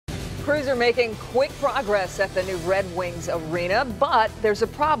crews are making quick progress at the new Red Wings arena, but there's a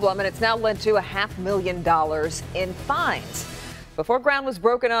problem, and it's now led to $500,000 in fines. Before ground was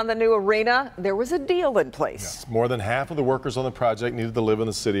broken on the new arena, there was a deal in place. Yes, more than half of the workers on the project needed to live in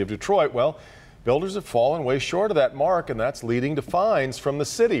the city of Detroit. Well, builders have fallen way short of that mark, and that's leading to fines from the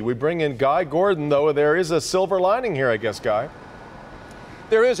city. We bring in Guy Gordon, though. There is a silver lining here, I guess, Guy.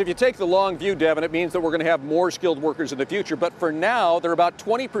 There is. If you take the long view, Devin, it means that we're going to have more skilled workers in the future. But for now, they're about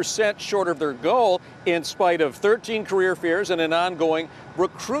 20% short of their goal in spite of 13 career fairs and an ongoing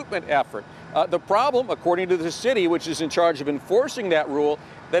recruitment effort. The problem, according to the city, which is in charge of enforcing that rule,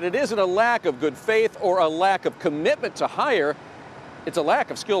 that it isn't a lack of good faith or a lack of commitment to hire, it's a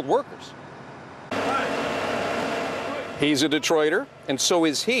lack of skilled workers. He's a Detroiter, and so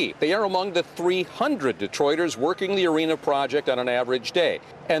is he. They are among the 300 Detroiters working the arena project on an average day.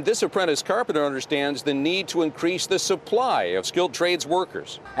 And this apprentice carpenter understands the need to increase the supply of skilled trades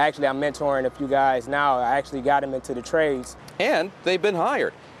workers. Actually, I'm mentoring a few guys now. I actually got them into the trades. And they've been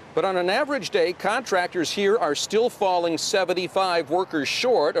hired. But on an average day, contractors here are still falling 75 workers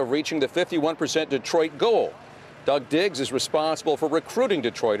short of reaching the 51% Detroit goal. Doug Diggs is responsible for recruiting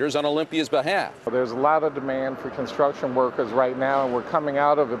Detroiters on Olympia's behalf. There's a lot of demand for construction workers right now, and we're coming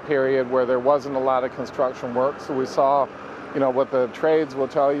out of a period where there wasn't a lot of construction work. So we saw, what the trades will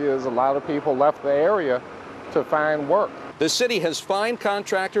tell you is a lot of people left the area to find work. The city has fined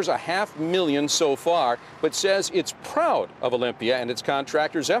contractors $500,000 so far, but says it's proud of Olympia and its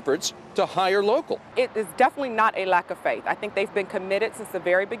contractors' efforts to hire local. It is definitely not a lack of faith. I think they've been committed since the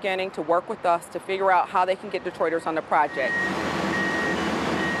very beginning to work with us to figure out how they can get Detroiters on the project.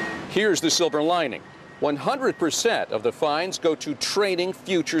 Here's the silver lining. 100% of the fines go to training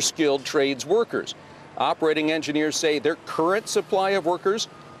future skilled trades workers. Operating engineers say their current supply of workers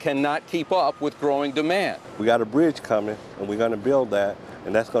cannot keep up with growing demand. We got a bridge coming, and we're going to build that,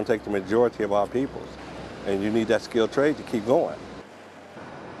 and that's going to take the majority of our people. And you need that skilled trade to keep going.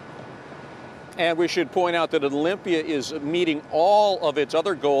 And we should point out that Olympia is meeting all of its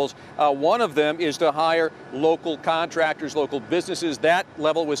other goals. One of them is to hire local contractors, local businesses. That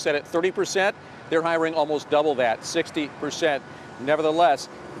level was set at 30%. They're hiring almost double that, 60%. Nevertheless,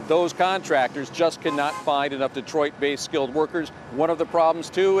 those contractors just cannot find enough Detroit-based skilled workers. One of the problems,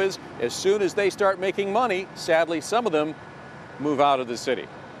 too, is as soon as they start making money, sadly, some of them move out of the city.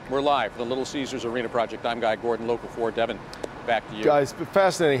 We're live for the Little Caesars Arena Project. I'm Guy Gordon, Local 4. Devin, back to you. Guys,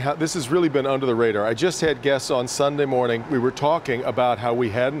 fascinating how this has really been under the radar. I just had guests on Sunday morning. We were talking about how we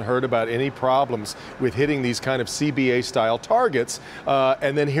hadn't heard about any problems with hitting these kind of CBA-style targets,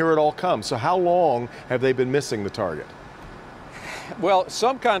 and then here it all comes. So how long have they been missing the target? Well,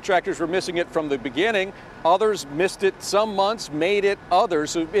 some contractors were missing it from the beginning. Others missed it some months, made it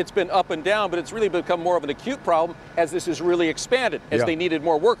others. So it's been up and down, but it's really become more of an acute problem as this has really expanded. As they needed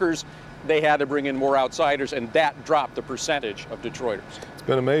more workers, they had to bring in more outsiders, and that dropped the percentage of Detroiters. It's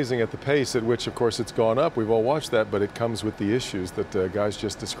been amazing at the pace at which, of course, it's gone up. We've all watched that, but it comes with the issues that guys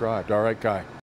just described. All right, Guy.